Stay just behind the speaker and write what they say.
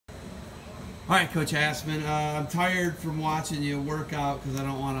All right, Coach Hasseman. I'm tired from watching you work out because I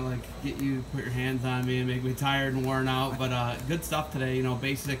don't want to get you to put your hands on me and make me tired and worn out. But good stuff today. You know,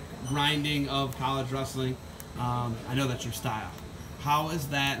 basic grinding of college wrestling. I know that's your style. How is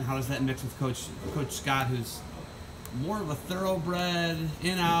that, and how does that mix with Coach Scott, who's more of a thoroughbred,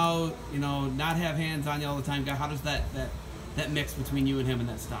 in out, you know, not have hands on you all the time guy? How does that mix between you and him in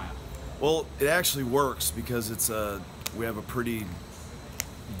that style? Well, it actually works because we have a pretty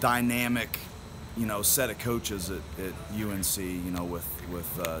dynamic, you know, set of coaches at UNC, you know,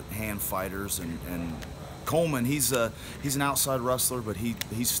 with hand fighters, and Coleman, he's an outside wrestler, but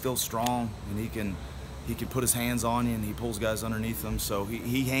he's still strong, and he can put his hands on you, and he pulls guys underneath him, so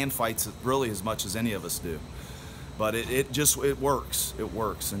he hand fights really as much as any of us do. But it works,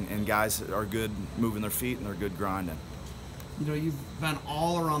 and guys are good moving their feet, and they're good grinding. You know, you've been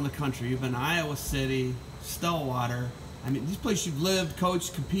all around the country. You've been Iowa City, Stillwater. I mean, these places you've lived,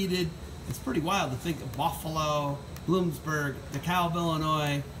 coached, competed. It's pretty wild to think of Buffalo, Bloomsburg, DeKalb,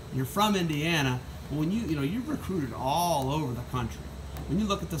 Illinois. You're from Indiana. But when you've recruited all over the country. When you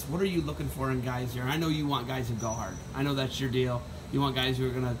look at this, what are you looking for in guys here? I know you want guys who go hard. I know that's your deal. You want guys who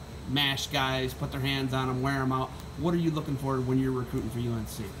are going to mash guys, put their hands on them, wear them out. What are you looking for when you're recruiting for UNC?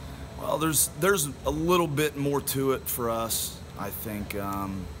 Well, there's a little bit more to it for us. I think, you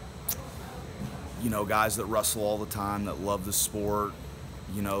know, guys that wrestle all the time, that love the sport,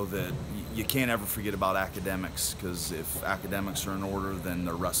 you know, that you can't ever forget about academics, because if academics are in order, then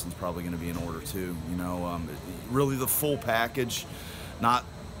their wrestling's probably going to be in order too. You know, really the full package, not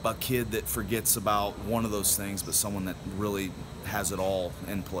a kid that forgets about one of those things, but someone that really has it all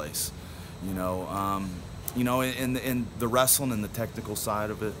in place. You know, and the wrestling and the technical side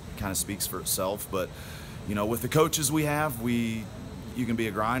of it kind of speaks for itself. But you know, with the coaches we have, you can be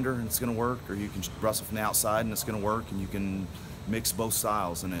a grinder and it's going to work, or you can wrestle from the outside and it's going to work, and you can mix both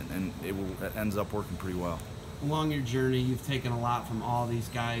styles, and it ends up working pretty well. Along your journey, you've taken a lot from all these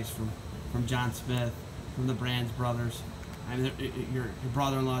guys, from John Smith, from the Brands brothers. I mean, your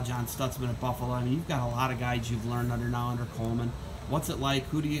brother-in-law John Stutzman at Buffalo. I mean, you've got a lot of guys you've learned under Coleman. What's it like?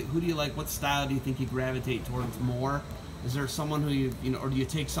 Who do you like? What style do you think you gravitate towards more? Is there someone who you know, or do you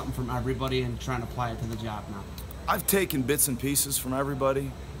take something from everybody and try and apply it to the job now? I've taken bits and pieces from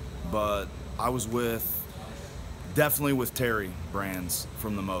everybody, but I was definitely with Terry Brands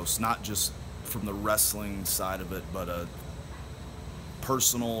from the most, not just from the wrestling side of it, but a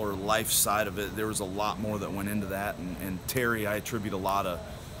personal or life side of it. There was a lot more that went into that, and Terry, I attribute a lot of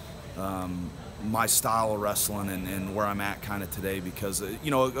my style of wrestling and where I'm at kind of today because, you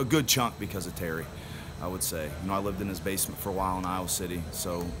know, a good chunk because of Terry, I would say. You know, I lived in his basement for a while in Iowa City,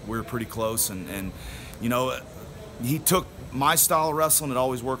 so we were pretty close, and you know, he took my style of wrestling. It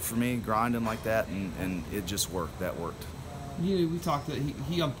always worked for me, grinding like that, and it just worked. That worked. We talked that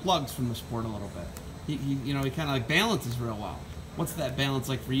he unplugs from the sport a little bit. He kind of like balances real well. What's that balance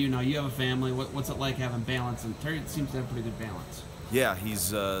like for you now? You have a family. What's it like having balance? And Terry seems to have pretty good balance. Yeah,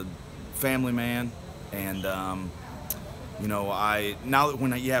 he's a family man, and you know, now that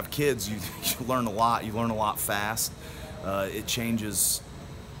when you have kids, you learn a lot. You learn a lot fast. It changes,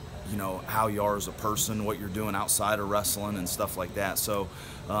 you know, how you are as a person, what you're doing outside of wrestling and stuff like that. So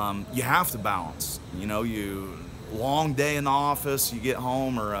you have to balance. You know, long day in the office, you get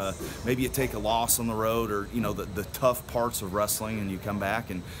home, or maybe you take a loss on the road, or you know, the tough parts of wrestling, and you come back,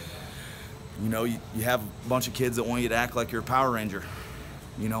 and you know, you have a bunch of kids that want you to act like you're a Power Ranger.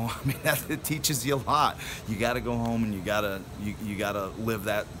 You know, I mean, it teaches you a lot. You got to go home, and you gotta live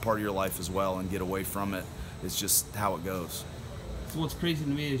that part of your life as well and get away from it. It's just how it goes. So what's crazy to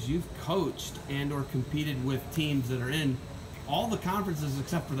me is you've coached and or competed with teams that are in all the conferences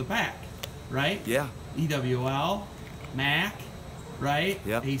except for the back, right? Yeah. EWL, MAC, right?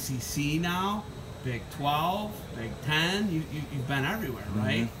 Yep. ACC now, Big 12, Big 10. You've been everywhere,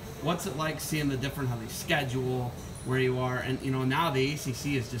 right? Mm-hmm. What's it like seeing the different, how they schedule, where you are, and you know, now the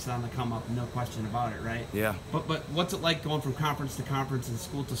ACC is just on the come up, no question about it, right? Yeah. But what's it like going from conference to conference and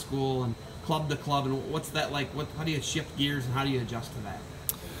school to school and club to club, and what's that like? How do you shift gears and how do you adjust to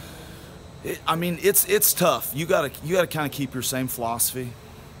that? I mean, it's tough. You gotta kind of keep your same philosophy,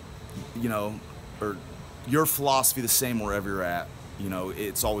 you know, or your philosophy the same wherever you're at. You know,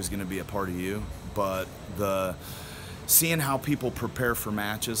 it's always going to be a part of you, but seeing how people prepare for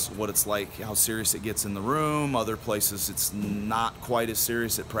matches, what it's like, how serious it gets in the room. Other places it's not quite as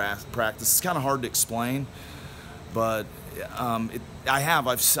serious at practice. It's kind of hard to explain, but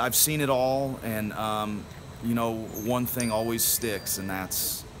I've seen it all, and you know, one thing always sticks, and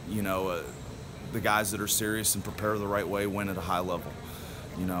that's, you know, the guys that are serious and prepare the right way win at a high level.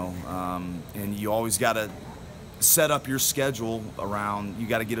 You know, and you always got to set up your schedule around, you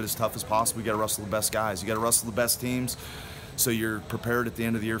got to get it as tough as possible. You got to wrestle the best guys. You got to wrestle the best teams, so you're prepared at the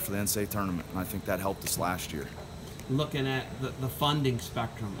end of the year for the NCAA tournament. And I think that helped us last year. Looking at the funding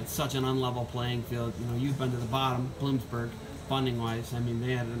spectrum, it's such an unlevel playing field. You know, you've been to the bottom, Bloomsburg, funding-wise. I mean,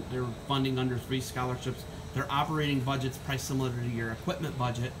 they were funding under 3 scholarships. Their operating budget's probably similar to your equipment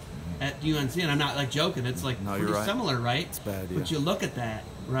budget at UNC, and I'm not like joking. It's like no, pretty right. similar, right? It's bad, yeah. But you look at that,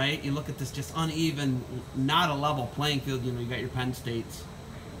 right? You look at this just uneven, not a level playing field. You know, you got your Penn States,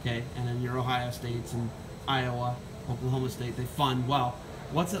 okay, and then your Ohio States and Iowa, Oklahoma State. They fund well.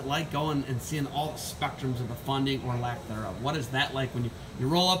 What's it like going and seeing all the spectrums of the funding or lack thereof? What is that like when you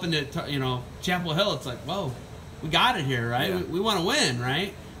roll up into, you know, Chapel Hill? It's like, whoa, we got it here, right? Yeah. We want to win,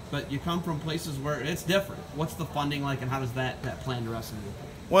 right? But you come from places where it's different. What's the funding like, and how does that play into wrestling?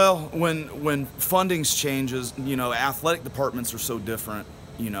 Well, when fundings changes, you know, athletic departments are so different.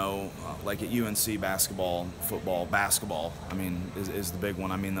 You know, like at UNC basketball, football, basketball, I mean, is the big one.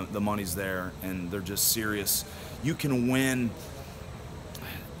 I mean, the money's there, and they're just serious. You can win,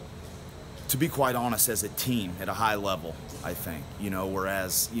 to be quite honest, as a team at a high level, I think. You know,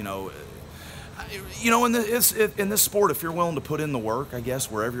 whereas, you know, in this sport, if you're willing to put in the work, I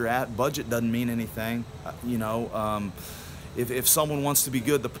guess, wherever you're at, budget doesn't mean anything. You know, if someone wants to be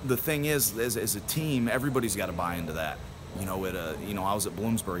good, the thing is, as a team, everybody's got to buy into that. You know, I was at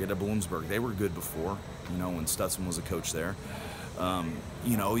Bloomsburg. They were good before, you know, when Stutzman was a coach there.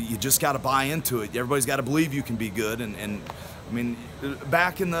 You know, you just got to buy into it. Everybody's got to believe you can be good. And I mean,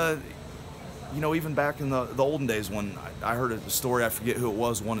 back in the, you know, even back in the olden days when I heard a story, I forget who it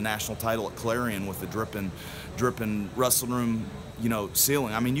was, won a national title at Clarion with the dripping wrestling room, you know,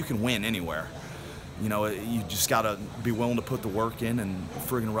 ceiling. I mean, you can win anywhere. You know, you just got to be willing to put the work in and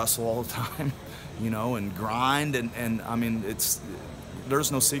friggin' wrestle all the time, you know, and grind. And I mean,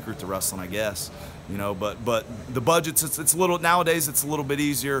 there's no secret to wrestling, I guess, you know, but the budgets, it's a little, nowadays it's a little bit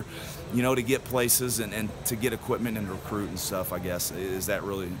easier, you know, to get places and to get equipment and recruit and stuff, I guess.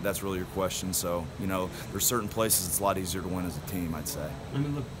 That's really your question? So, you know, there's certain places it's a lot easier to win as a team, I'd say. I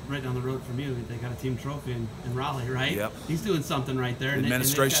mean, look right down the road from you, they got a team trophy in Raleigh, right? Yep. He's doing something right there.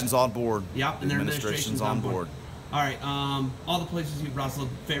 Administration's on board. Yep, and their administration's on board. All right, all the places you've wrestled,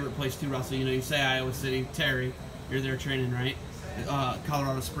 favorite place to wrestle, you know, you say Iowa City, Terry, you're there training, right?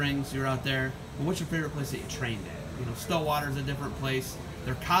 Colorado Springs, you're out there. But what's your favorite place that you trained at? You know, Stillwater's a different place.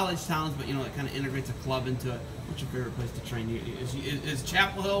 They're college towns, but, you know, it kind of integrates a club into it. What's your favorite place to train? Is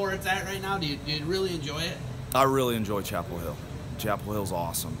Chapel Hill where it's at right now? Do you really enjoy it? I really enjoy Chapel Hill. Chapel Hill's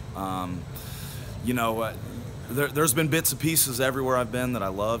awesome. You know, there's been bits and pieces everywhere I've been that I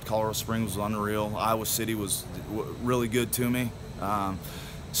loved. Colorado Springs was unreal. Iowa City was really good to me.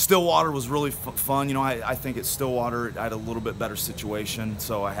 Stillwater was really fun. You know, I think at Stillwater I had a little bit better situation,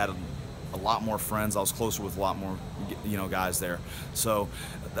 so I had a lot more friends. I was closer with a lot more, you know, guys there. So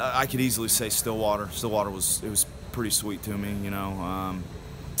I could easily say Stillwater. Stillwater was pretty sweet to me, you know.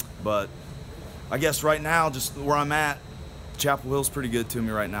 But I guess right now, just where I'm at, Chapel Hill's pretty good to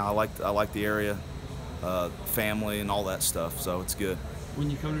me right now. I like the area, family, and all that stuff. So it's good. When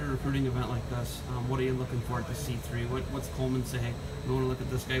you come to a recruiting event like this, what are you looking for at the C3? What's Coleman say? Hey, we want to look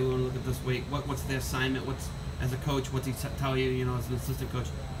at this guy. We want to look at this weight. What's the assignment? As a coach, what's he tell you? You know, as an assistant coach,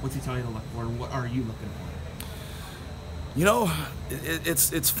 what's he tell you to look for, and what are you looking for? You know,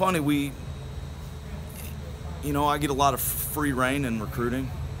 it's funny. You know, I get a lot of free reign in recruiting.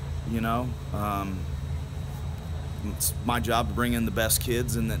 You know, it's my job to bring in the best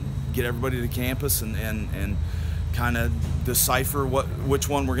kids and then get everybody to campus and kind of decipher which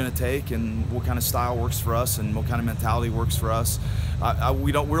one we're going to take and what kind of style works for us and what kind of mentality works for us.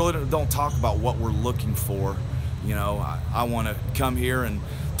 We really don't talk about what we're looking for. You know, I want to come here and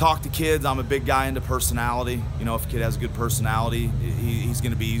talk to kids. I'm a big guy into personality. You know, if a kid has a good personality, he's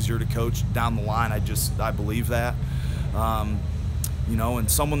going to be easier to coach down the line. I believe that. You know,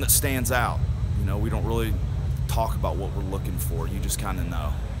 and someone that stands out. You know, we don't really talk about what we're looking for. You just kind of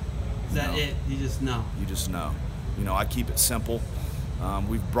know. Is that it? You just know. You just know. You know, I keep it simple.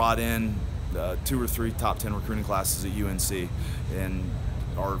 We've brought in 2 or 3 top 10 recruiting classes at UNC, and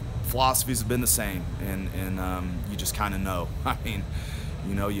our philosophies have been the same. And you just kind of know. I mean,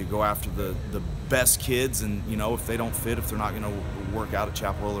 you know, you go after the best kids, and you know if they don't fit, if they're not going to work out at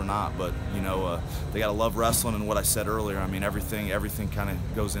Chapel Hill or not. But you know, they got to love wrestling, and what I said earlier. I mean, everything kind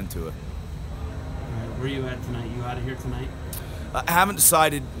of goes into it. All right, where are you at tonight? You out of here tonight? I haven't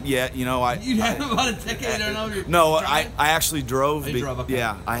decided yet. You know, You haven't bought a ticket? I don't know if you're No, driving? I actually drove. Okay.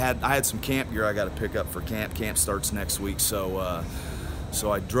 Yeah, I had some camp gear I got to pick up for camp. Camp starts next week, so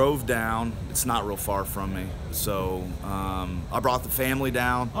So I drove down. It's not real far from me. So I brought the family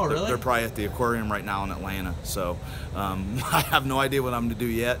down. Oh, really? They're probably at the aquarium right now in Atlanta. So I have no idea what I'm going to do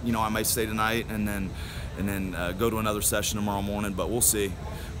yet. You know, I might stay tonight and then go to another session tomorrow morning. But we'll see.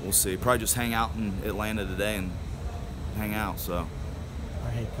 We'll see. Probably just hang out in Atlanta today and hang out. So. All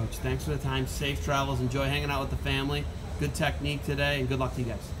right, Coach. Thanks for the time. Safe travels. Enjoy hanging out with the family. Good technique today, and good luck to you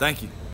guys. Thank you.